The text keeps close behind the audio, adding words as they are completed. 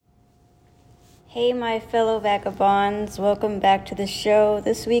Hey, my fellow vagabonds, welcome back to the show.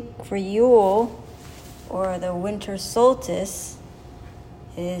 This week for Yule, or the winter solstice,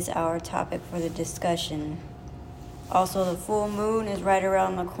 is our topic for the discussion. Also, the full moon is right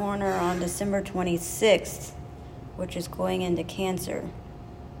around the corner on December 26th, which is going into Cancer.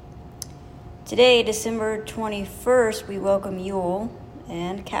 Today, December 21st, we welcome Yule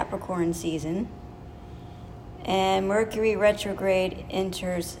and Capricorn season. And Mercury retrograde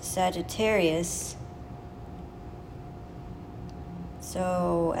enters Sagittarius.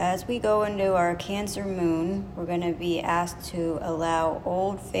 So as we go into our Cancer moon, we're going to be asked to allow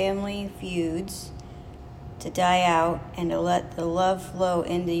old family feuds to die out and to let the love flow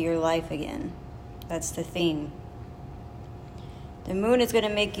into your life again. That's the theme. The moon is going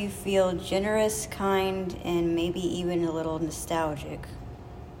to make you feel generous, kind, and maybe even a little nostalgic.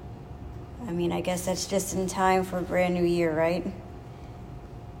 I guess that's just in time for a brand new year, right?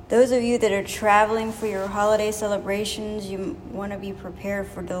 Those of you that are traveling for your holiday celebrations, you want to be prepared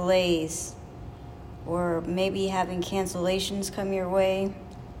for delays or maybe having cancellations come your way.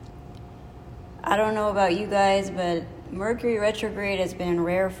 I don't know about you guys, but Mercury retrograde has been in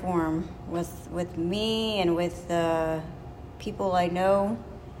rare form with me and with people I know.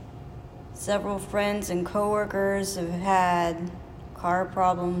 Several friends and coworkers have had car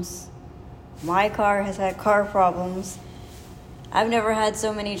problems. My car has had car problems. I've never had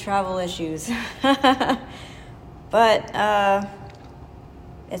so many travel issues. But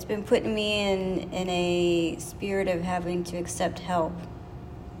it's been putting me in a spirit of having to accept help,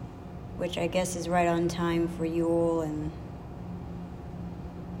 which I guess is right on time for Yule, and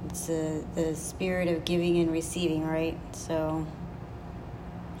it's the spirit of giving and receiving, right? So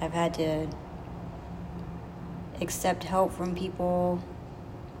I've had to accept help from people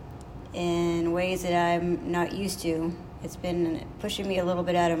in ways that I'm not used to. It's been pushing me a little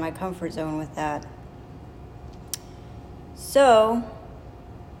bit out of my comfort zone with that. So,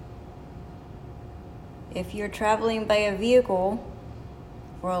 if you're traveling by a vehicle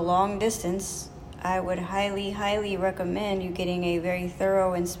for a long distance, I would highly, highly recommend you getting a very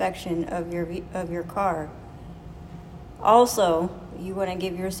thorough inspection of your car. Also, you want to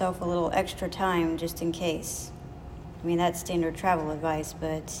give yourself a little extra time just in case. That's standard travel advice,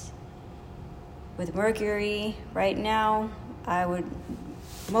 but with Mercury right now, I would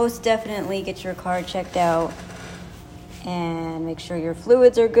most definitely get your car checked out and make sure your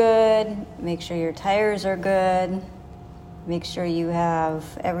fluids are good, make sure your tires are good, make sure you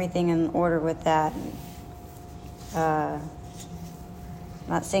have everything in order with that. Not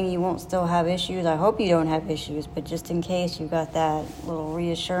saying you won't still have issues. I hope you don't have issues, but just in case, you got that little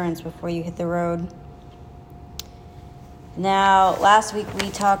reassurance before you hit the road. Now, last week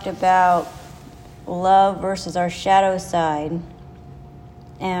we talked about love versus our shadow side.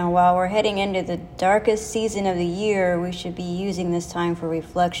 And while we're heading into the darkest season of the year, we should be using this time for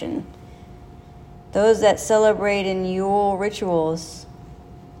reflection. Those that celebrate in Yule rituals,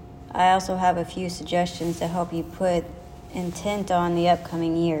 I also have a few suggestions to help you put intent on the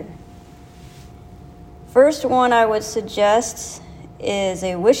upcoming year. First one I would suggest is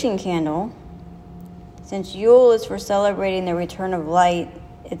a wishing candle. Since Yule is for celebrating the return of light,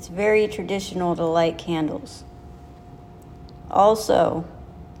 it's very traditional to light candles. Also,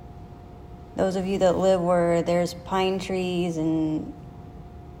 those of you that live where there's pine trees and,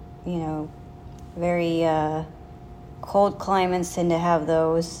 very cold climates tend to have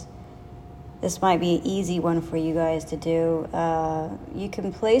those. This might be an easy one for you guys to do. You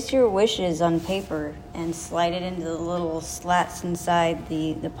can place your wishes on paper and slide it into the little slats inside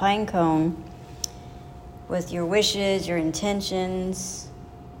the pine cone with your wishes, your intentions,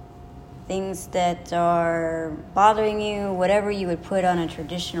 things that are bothering you, whatever you would put on a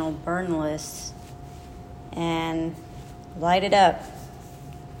traditional burn list, and light it up.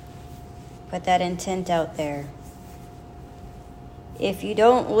 Put that intent out there. If you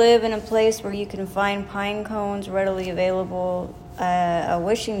don't live in a place where you can find pine cones readily available, a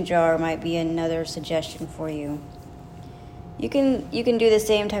wishing jar might be another suggestion for you. You can do the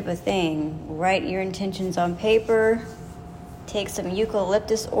same type of thing. Write your intentions on paper. Take some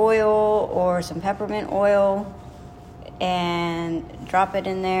eucalyptus oil or some peppermint oil and drop it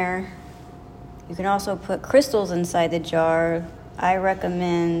in there. You can also put crystals inside the jar. I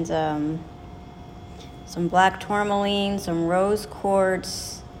recommend some black tourmaline, some rose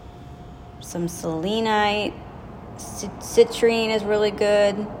quartz, some selenite. Citrine is really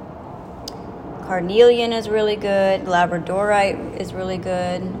good. Carnelian is really good. Labradorite is really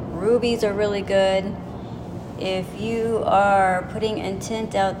good. Rubies are really good. If you are putting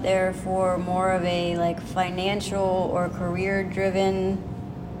intent out there for more of a financial or career driven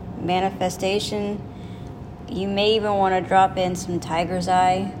manifestation. You may even want to drop in some tiger's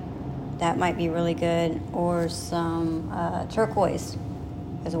eye. That might be really good. Or some turquoise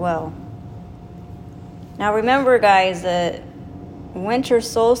as well. Now remember, guys, that winter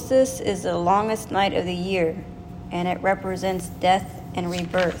solstice is the longest night of the year, and it represents death and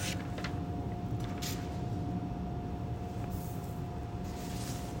rebirth.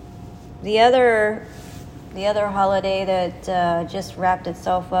 The other holiday that just wrapped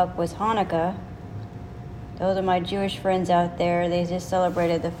itself up was Hanukkah. Those are my Jewish friends out there. They just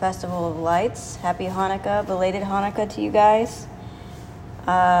celebrated the Festival of Lights. Happy Hanukkah, belated Hanukkah to you guys.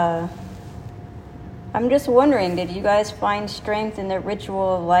 I'm just wondering, did you guys find strength in the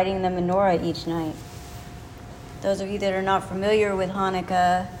ritual of lighting the menorah each night? Those of you that are not familiar with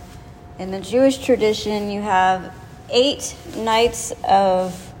Hanukkah, in the Jewish tradition, you have 8 nights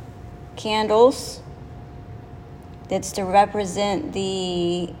of candles. That's to represent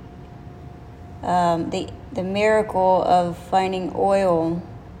the miracle of finding oil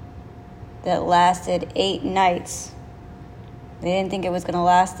that lasted 8 nights. They didn't think it was going to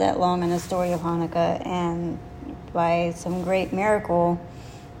last that long in the story of Hanukkah, and by some great miracle,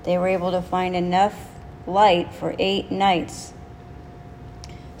 they were able to find enough light for 8 nights.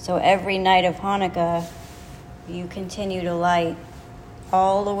 So every night of Hanukkah, you continue to light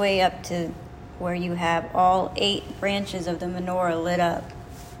all the way up to where you have all 8 branches of the menorah lit up.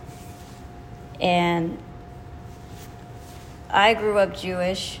 And I grew up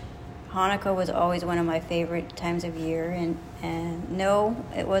Jewish. Hanukkah was always one of my favorite times of year, and no,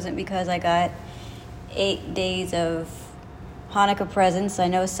 it wasn't because I got 8 days of Hanukkah presents. I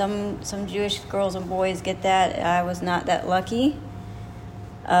know some Jewish girls and boys get that. I was not that lucky,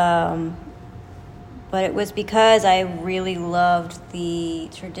 but it was because I really loved the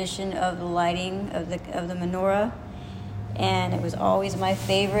tradition of the lighting of the menorah, and it was always my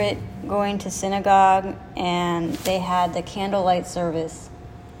favorite going to synagogue, and they had the candlelight service.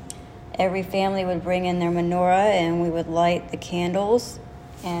 Every family would bring in their menorah, and we would light the candles,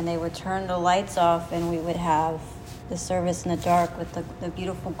 and they would turn the lights off, and we would have the service in the dark with the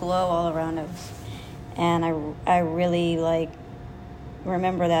beautiful glow all around us. And I really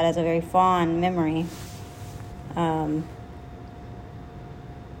remember that as a very fond memory.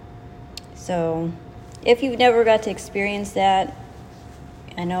 So if you've never got to experience that,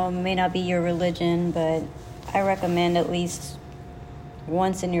 I know it may not be your religion, but I recommend at least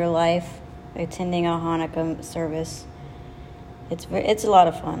once in your life attending a Hanukkah service. It's a lot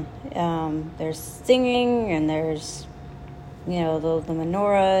of fun. There's singing, and there's the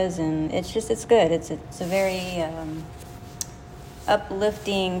menorahs, and it's good. It's a very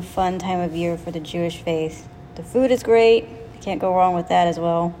uplifting, fun time of year for the Jewish faith. The food is great. You can't go wrong with that as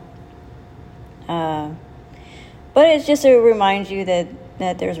well. But it's just to remind you that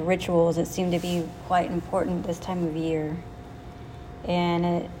there's rituals that seem to be quite important this time of year.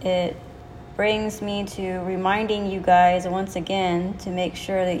 And it brings me to reminding you guys once again to make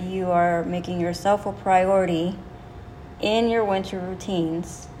sure that you are making yourself a priority in your winter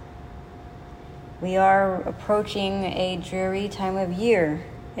routines. We are approaching a dreary time of year.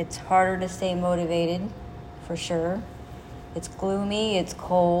 It's harder to stay motivated, for sure. It's gloomy, it's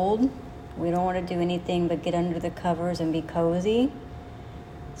cold. We don't want to do anything but get under the covers and be cozy.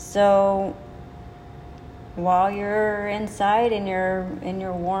 So while you're inside in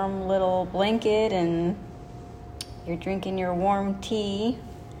your warm little blanket and you're drinking your warm tea,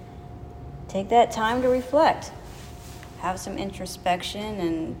 take that time to reflect. Have some introspection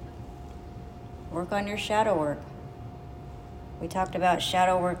and work on your shadow work. We talked about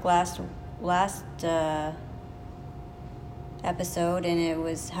shadow work last episode, and it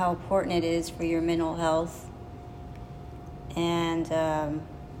was how important it is for your mental health, and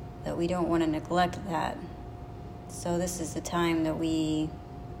that we don't want to neglect that. So this is the time that we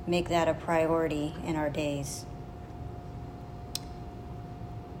make that a priority in our days.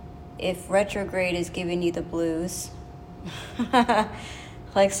 If retrograde is giving you the blues,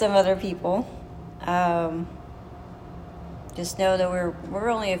 like some other people, just know that we're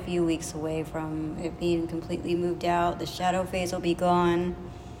only a few weeks away from it being completely moved out. The shadow phase will be gone.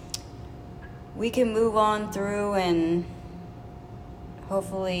 We can move on through and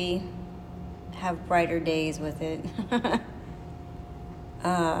hopefully have brighter days with it.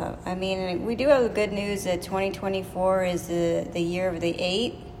 We do have the good news that 2024 is the year of the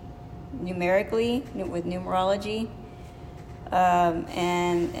 8, numerically, with numerology.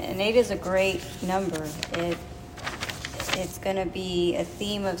 And 8 is a great number. It's going to be a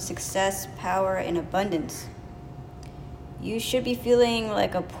theme of success, power, and abundance. You should be feeling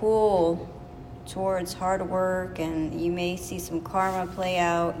like a pull towards hard work, and you may see some karma play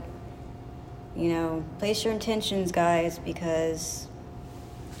out. Place your intentions, guys, because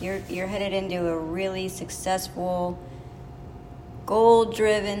you're headed into a really successful,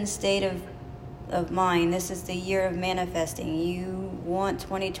 goal-driven state of mind. This is the year of manifesting. You want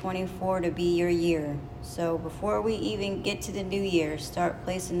 2024 to be your year. So before we even get to the new year, start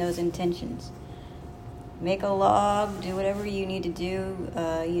placing those intentions. Make a log, do whatever you need to do,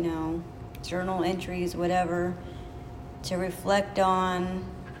 journal entries, whatever, to reflect on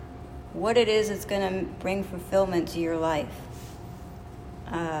what it is that's going to bring fulfillment to your life.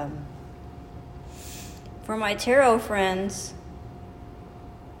 For my tarot friends,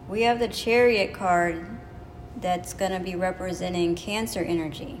 we have the Chariot card that's going to be representing Cancer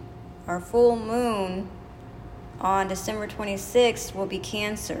energy. Our full moon on December 26th will be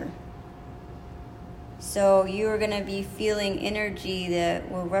Cancer. So you are going to be feeling energy that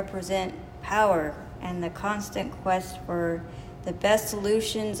will represent power and the constant quest for the best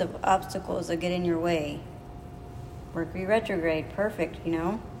solutions of obstacles that get in your way. Mercury retrograde, perfect,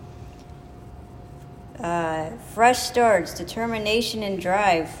 fresh starts, determination and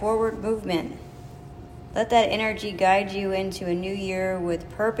drive, forward movement. Let that energy guide you into a new year with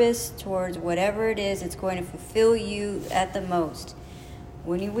purpose towards whatever it is that's going to fulfill you at the most.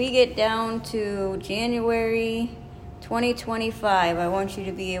 When we get down to January 2025, I want you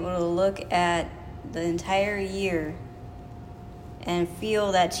to be able to look at the entire year and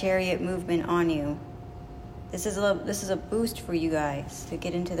feel that Chariot movement on you. This is a boost for you guys to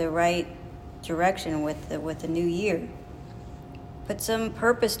get into the right direction with the new year. Put some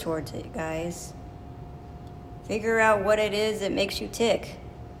purpose towards it, guys. Figure out what it is that makes you tick.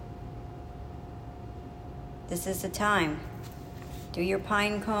 This is the time. Do your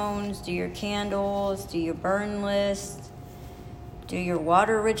pine cones, do your candles, do your burn list, do your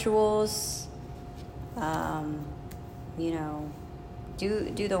water rituals,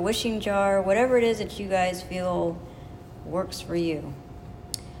 do the wishing jar, whatever it is that you guys feel works for you.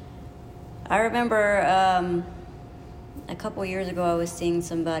 I remember a couple years ago I was seeing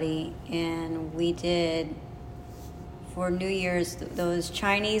somebody, and we did, for New Year's, those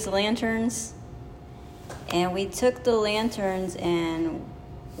Chinese lanterns. And we took the lanterns and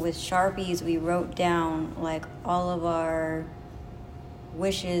with Sharpies we wrote down like all of our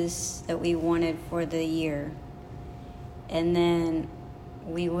wishes that we wanted for the year. And then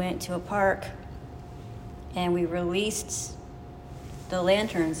we went to a park and we released the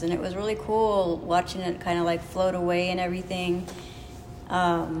lanterns, and it was really cool watching it kind of like float away and everything.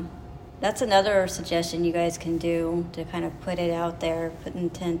 That's another suggestion you guys can do, to kind of put it out there, put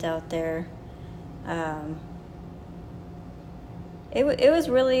intent out there. It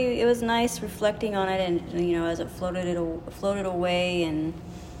was nice reflecting on it, and as it floated away, and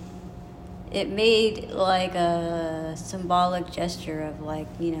it made like a symbolic gesture of like,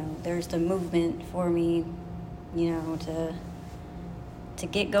 there's the movement for me, to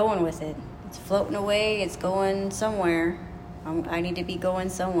get going with it. It's floating away, it's going somewhere. I need to be going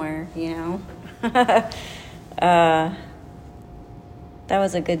somewhere, That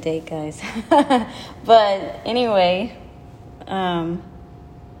was a good date, guys. But anyway,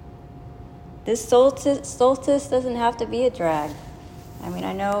 this solstice doesn't have to be a drag.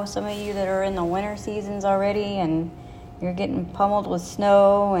 I know some of you that are in the winter seasons already, and you're getting pummeled with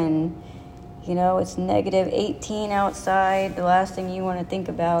snow, and it's negative 18 outside. The last thing you want to think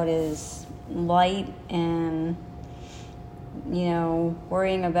about is light and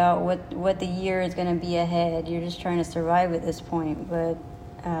worrying about what the year is going to be ahead. You're just trying to survive at this point. But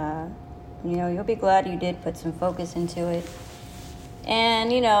you'll be glad you did put some focus into it.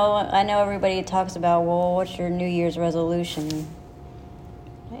 And I know everybody talks about, well, what's your New Year's resolution?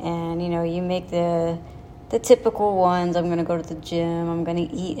 And you make the typical ones. I'm going to go to the gym, I'm going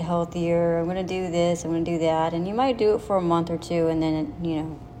to eat healthier, I'm going to do this, I'm going to do that. And you might do it for a month or two, and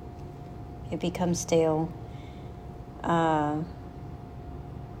then it becomes stale.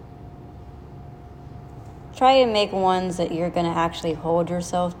 Try and make ones that you're going to actually hold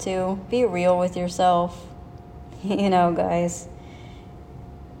yourself to. Be real with yourself. Guys,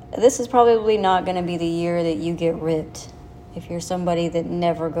 this is probably not going to be the year that you get ripped if you're somebody that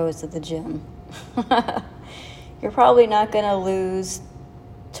never goes to the gym. You're probably not going to lose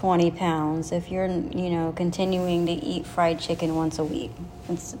 20 pounds if you're, continuing to eat fried chicken once a week.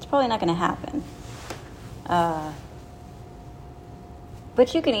 It's probably not going to happen.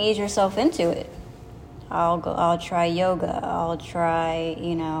 But you can ease yourself into it. I'll try yoga. I'll try,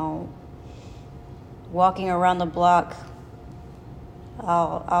 walking around the block.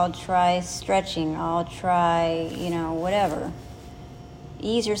 I'll try stretching. I'll try, whatever.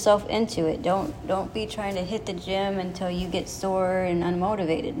 ease yourself into it. Don't be trying to hit the gym until you get sore and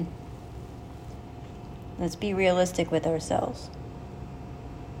unmotivated. Let's be realistic with ourselves.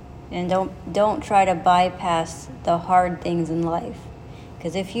 And don't try to bypass the hard things in life.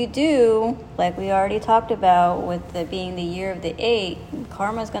 Because if you do, like we already talked about with the being the year of the 8,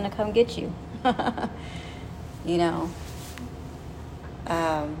 karma's going to come get you. You know.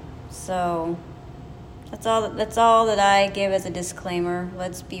 So that's all that I give as a disclaimer.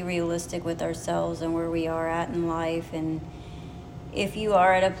 Let's be realistic with ourselves and where we are at in life. And if you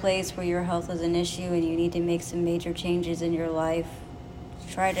are at a place where your health is an issue and you need to make some major changes in your life,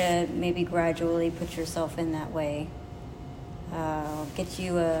 try to maybe gradually put yourself in that way. Get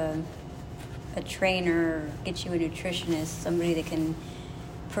you a trainer, get you a nutritionist, somebody that can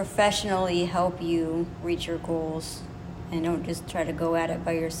professionally help you reach your goals, and don't just try to go at it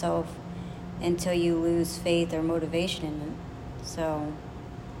by yourself until you lose faith or motivation in it. So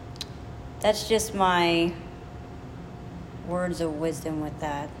that's just my words of wisdom with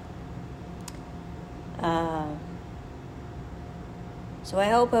that. So I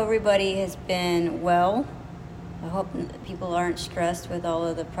hope everybody has been well. I hope people aren't stressed with all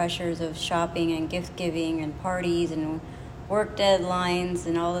of the pressures of shopping and gift giving and parties and work deadlines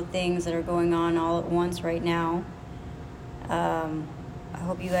and all the things that are going on all at once right now. I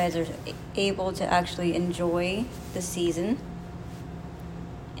hope you guys are able to actually enjoy the season.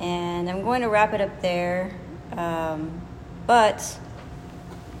 And I'm going to wrap it up there. But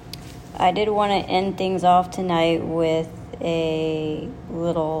I did want to end things off tonight with a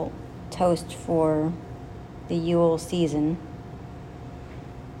little toast for the Yule season.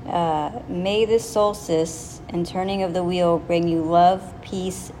 May the solstice and turning of the wheel bring you love,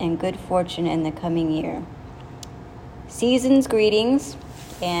 peace, and good fortune in the coming year. Season's greetings,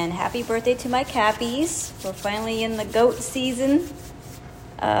 and happy birthday to my Cappies. We're finally in the goat season.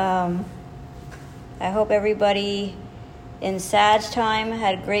 I hope everybody in Sag time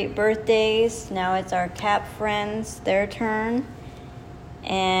had great birthdays. Now it's our Cap friends, their turn.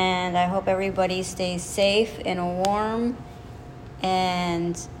 And I hope everybody stays safe and warm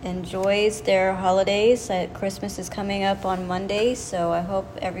and enjoys their holidays. Christmas is coming up on Monday, so I hope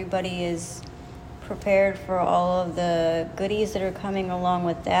everybody is prepared for all of the goodies that are coming along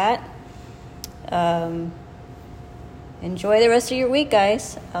with that. Enjoy the rest of your week,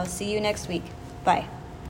 guys. I'll see you next week. Bye.